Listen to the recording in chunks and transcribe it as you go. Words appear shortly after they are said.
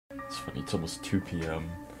It's funny, it's almost 2 p.m.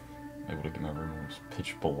 I'm able to get my room almost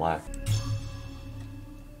pitch black.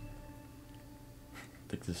 I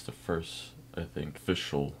think this is the first,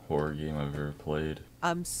 official horror game I've ever played.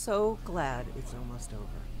 I'm so glad it's almost over.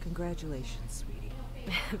 Congratulations, sweetie.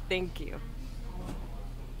 Thank you.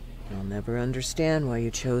 I'll never understand why you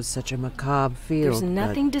chose such a macabre field. There's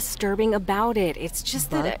nothing disturbing about it. It's just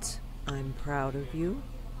that I'm proud of you.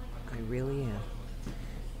 I really am.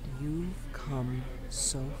 You've come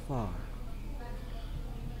so far.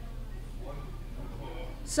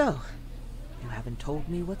 So, you haven't told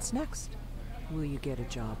me what's next. Will you get a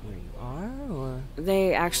job where you are, or...?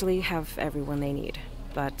 They actually have everyone they need.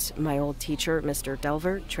 But my old teacher, Mr.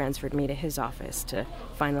 Delver, transferred me to his office to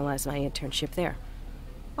finalize my internship there.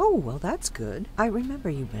 Oh, well, that's good. I remember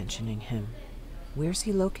you mentioning him. Where's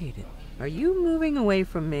he located? Are you moving away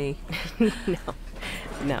from me?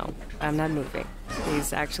 No, I'm not moving.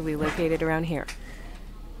 He's actually located around here.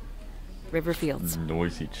 Riverfields.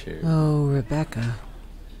 Noisy chair. Oh, Rebecca.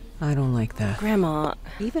 I don't like that. Grandma.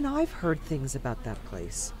 Even I've heard things about that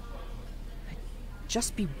place. I'd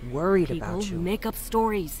just be worried about you. People make up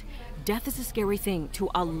stories. Death is a scary thing to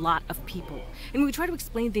a lot of people. And we try to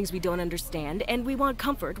explain things we don't understand, and we want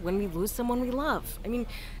comfort when we lose someone we love. I mean,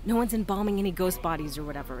 no one's embalming any ghost bodies or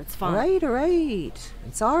whatever. It's fine. All right.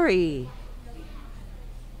 I'm sorry.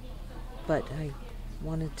 But I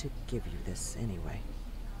wanted to give you this anyway.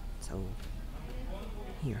 So,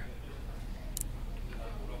 here.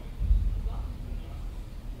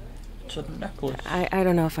 It's a necklace. I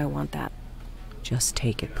don't know if I want that. Just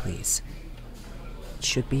take it, please. It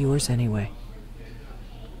should be yours anyway.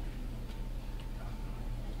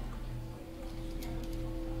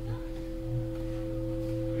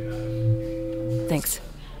 Thanks.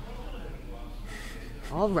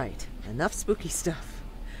 All right. Enough spooky stuff.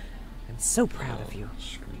 I'm so proud of you.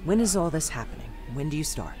 When is all this happening? When do you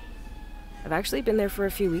start? I've actually been there for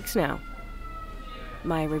a few weeks now.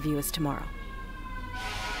 My review is tomorrow.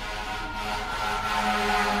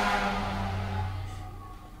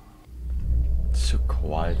 It's so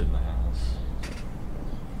quiet in the house.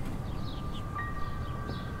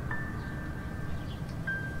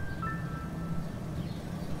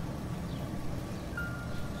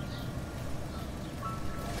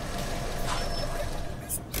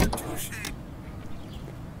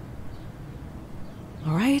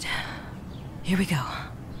 All right, here we go.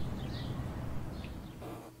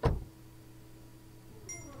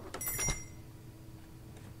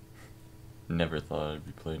 Never thought I'd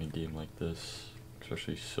be playing a game like this,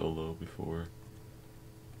 especially solo before.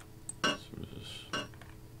 So what is this?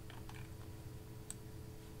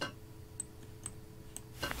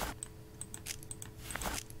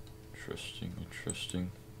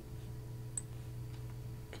 Interesting.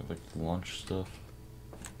 Kind of like launch stuff.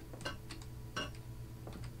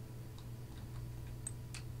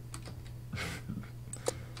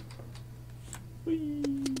 Whee!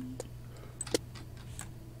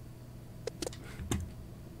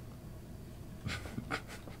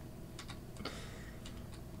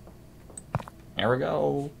 There we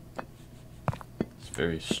go. It's a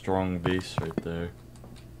very strong base right there.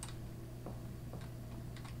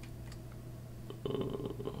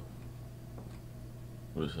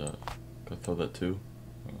 What is that? Can I throw that too?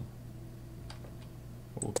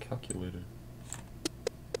 Oh, calculator.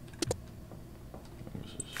 What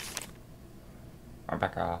is this?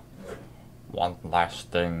 Rebecca, one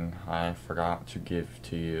last thing I forgot to give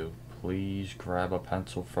to you. Please grab a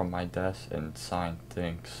pencil from my desk and sign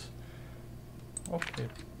things. Okay.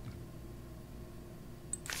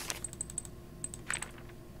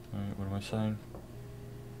 Alright, what am I saying?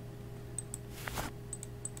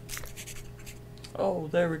 Oh,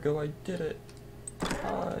 there we go, I did it.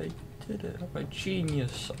 I did it. I'm a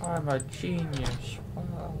genius. I'm a genius.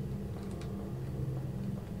 Wow.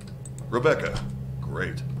 Rebecca,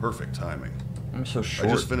 great. Perfect timing. I'm so short.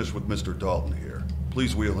 I just finished with Mr. Dalton here.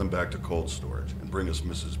 Please wheel him back to cold storage and bring us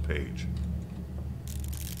Mrs. Page.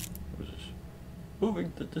 What is this?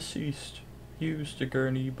 Moving the deceased. Use the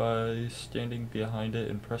gurney by standing behind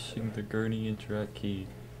it and pressing the gurney interact key.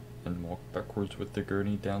 And walk backwards with the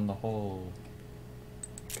gurney down the hall.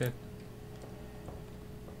 Okay.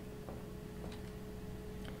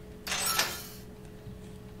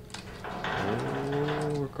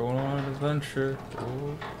 Oh, we're going on an adventure.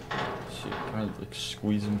 Oh. Let's see, can I like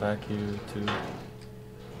squeeze him back here too?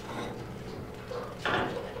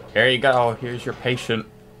 Here you go. Here's your patient.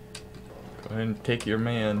 Go ahead and take your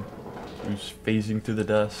man who's phasing through the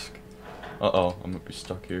desk. Uh-oh, I'm gonna be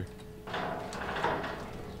stuck here. I'm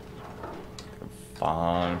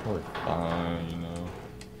fine, probably fine, you know.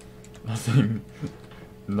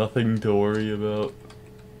 Nothing to worry about.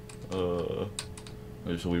 I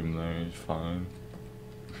just leave him there, he's fine.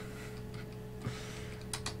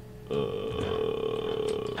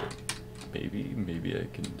 Maybe I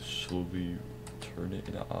can slowly turn it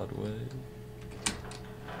in an odd way.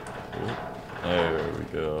 Oh, there we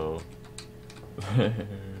go. There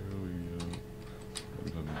we go.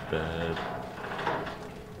 I'm bad.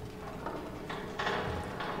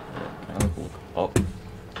 Kind of look up.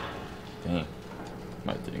 Dang.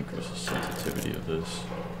 Might have to increase the sensitivity of this.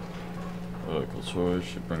 Cold storage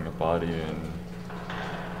should bring the body in.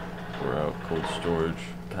 We're out cold storage.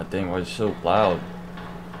 God dang, why is it so loud?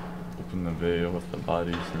 Open the bay with the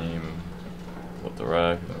body's name, with the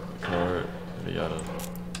rack, the cart, yada yada.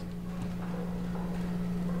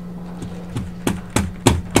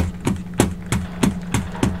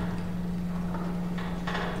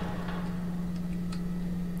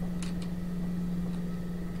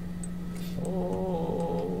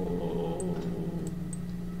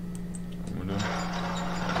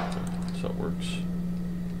 So it works.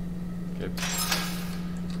 Okay.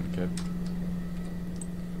 Okay.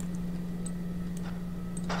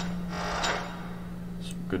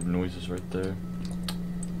 Some good noises right there.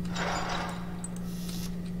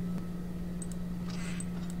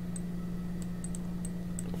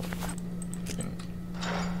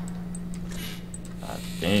 Ah,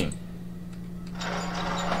 dang.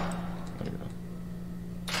 There you go.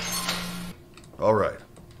 All right.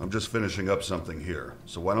 I'm just finishing up something here,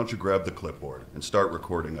 so why don't you grab the clipboard and start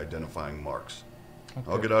recording identifying marks.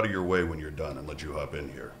 Okay. I'll get out of your way when you're done and let you hop in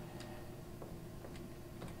here.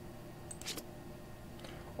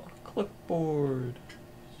 A clipboard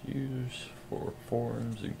is used for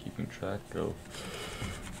forms and keeping track of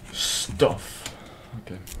stuff.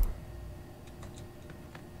 Okay.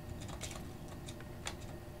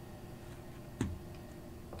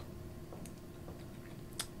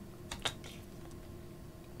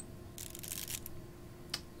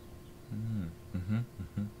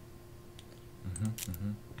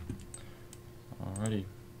 Alrighty.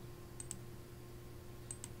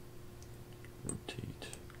 Rotate.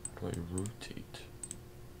 How do I rotate?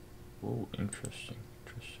 Oh, interesting.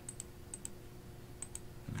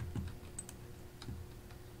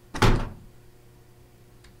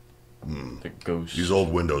 The ghost. These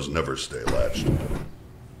old windows never stay latched.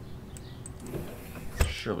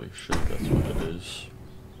 Surely that's what it is.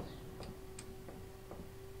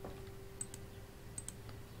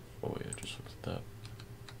 Oh yeah, just look at that.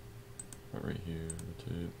 Right here,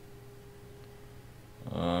 rotate.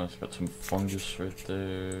 It's got some fungus right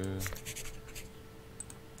there.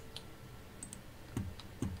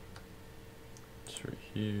 It's right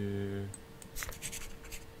here.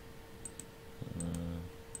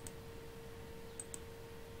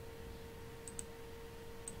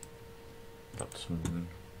 Got some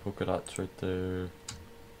polka dots right there.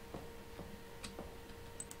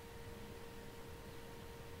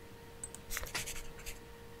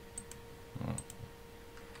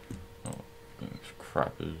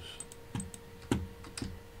 Crap is.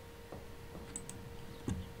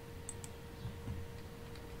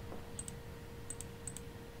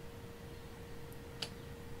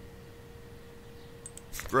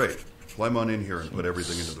 Great. Climb on in here and put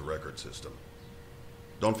everything into the record system.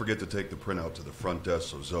 Don't forget to take the printout to the front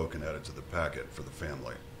desk so Zoe can add it to the packet for the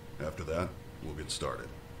family. After that, we'll get started.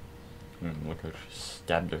 Look how she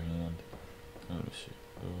stabbed her hand. Let me see.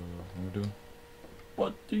 What am I doing?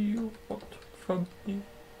 What do you want from me?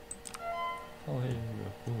 Oh, hey,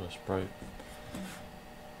 ooh, that's bright.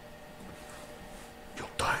 You'll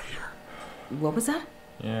die here. What was that?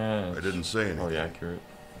 Yeah. I didn't say anything. Probably accurate.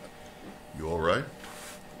 You all right?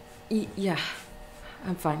 Yeah,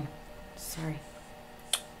 I'm fine. Sorry.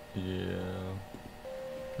 Yeah.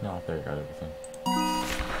 No, I think I got everything.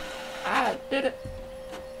 I did it.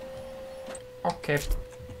 Okay.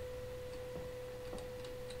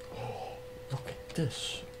 Oh, look at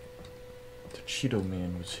this. The Cheeto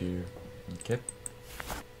Man was here. Okay.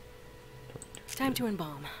 Time to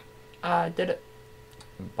embalm. I did it.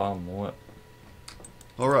 Embalm what?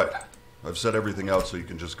 All right. I've set everything out so you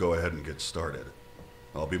can just go ahead and get started.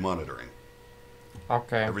 I'll be monitoring.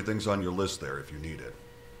 Okay. Everything's on your list there if you need it.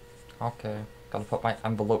 Okay. Gotta put my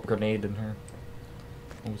envelope grenade in here.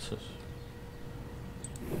 What's this?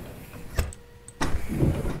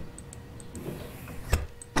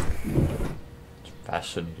 It's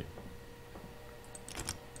fascinating.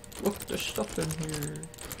 Look, there's stuff in here.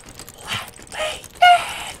 Let me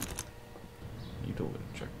in! Needle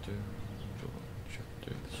injector. Needle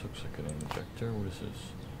injector. This looks like an injector. What is this?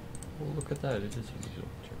 Oh, look at that. It is a needle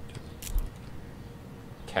injector.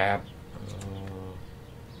 Cap.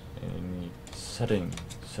 And setting.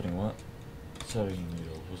 Setting what? Setting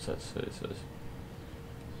needle. What's that say? It says.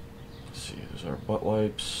 Let's see. There's our butt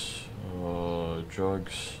wipes.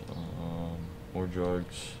 Drugs. More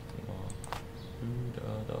drugs.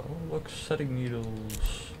 Oh, look, setting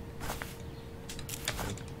needles.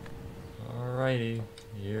 Alrighty,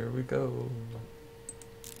 here we go.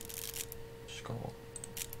 Skull.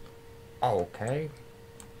 Okay.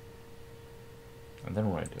 And then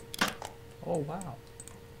what I do? Oh wow.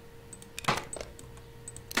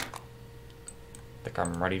 Think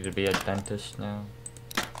I'm ready to be a dentist now.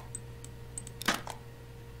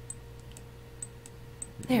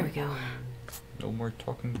 There we go. No more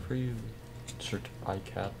talking for you. Insert eye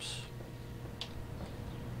caps.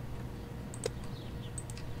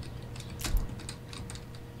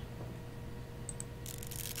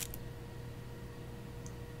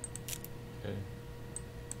 Okay.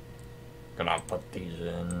 Gonna put these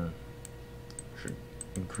in. Should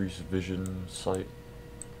increase vision, sight.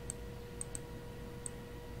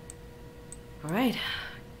 Alright.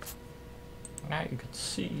 Now you can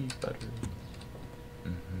see better.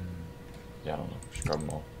 Yeah, I don't know. Just grab them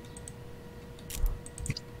all.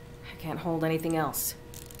 I can't hold anything else.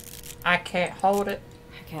 I can't hold it.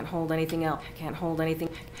 I can't hold anything else. I can't hold anything.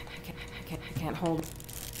 I can't hold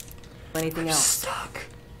anything else. Stuck.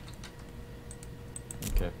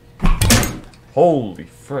 Okay. Holy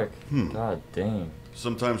frick. God dang.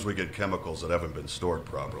 Sometimes we get chemicals that haven't been stored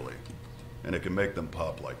properly, and it can make them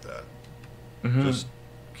pop like that. Just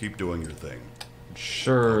keep doing your thing. I'm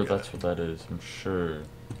sure that's what that is. I'm sure.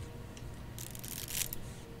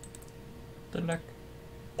 The neck.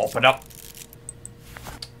 Open up.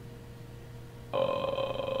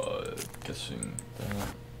 Guessing that.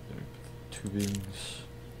 Tubings.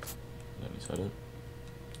 Then is that it?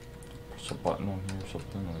 Press a button on here or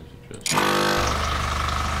something, or is it just?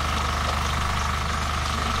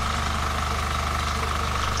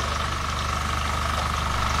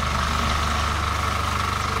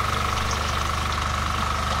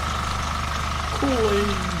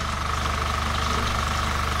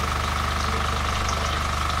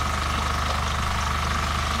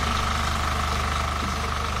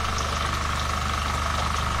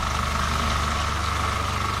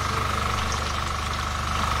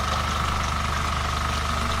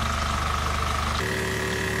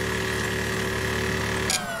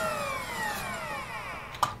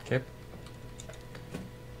 Okay.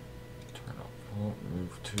 Turn off. Oh,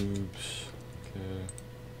 remove tubes. Okay.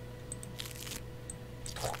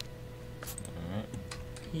 Alright.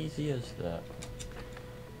 Easy as that.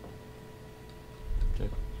 Okay.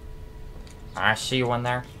 I see you in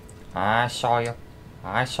there. I saw you.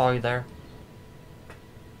 I saw you there.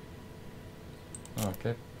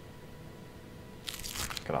 Okay.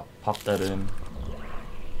 Gotta pop that in.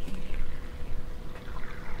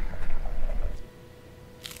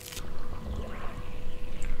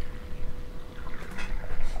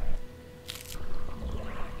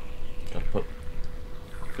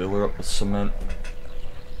 Fill her up with cement.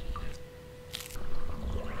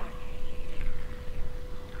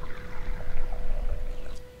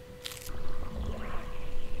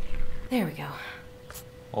 There we go.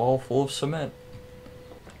 All full of cement.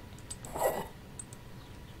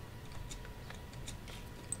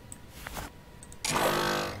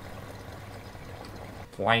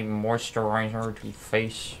 Apply moisturizer to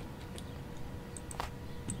face.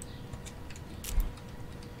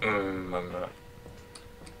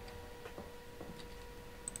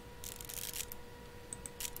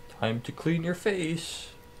 Time to clean your face.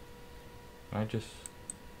 I just...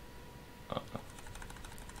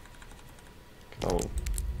 Oh.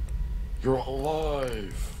 You're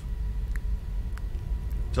alive!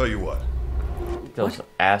 Tell you what, There was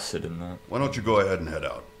acid in that. why don't you go ahead and head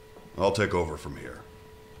out? I'll take over from here.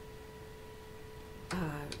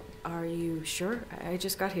 Are you sure? I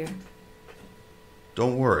just got here.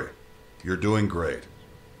 Don't worry. You're doing great.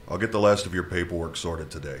 I'll get the last of your paperwork sorted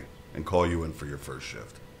today and call you in for your first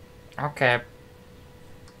shift. Okay.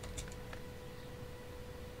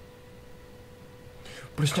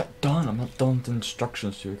 But it's not done. I'm not done with the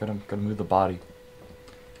instructions here. Gotta move the body.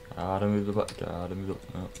 Gotta move the body. Gotta move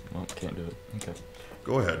the... No, can't do it. Okay.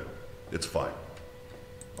 Go ahead. It's fine.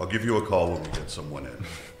 I'll give you a call when we get someone in.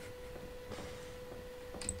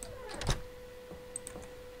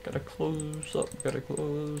 Gotta close up. Gotta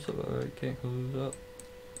close up. Alright, can't close up.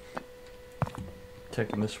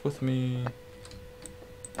 Taking this with me.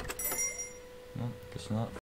 No, guess not.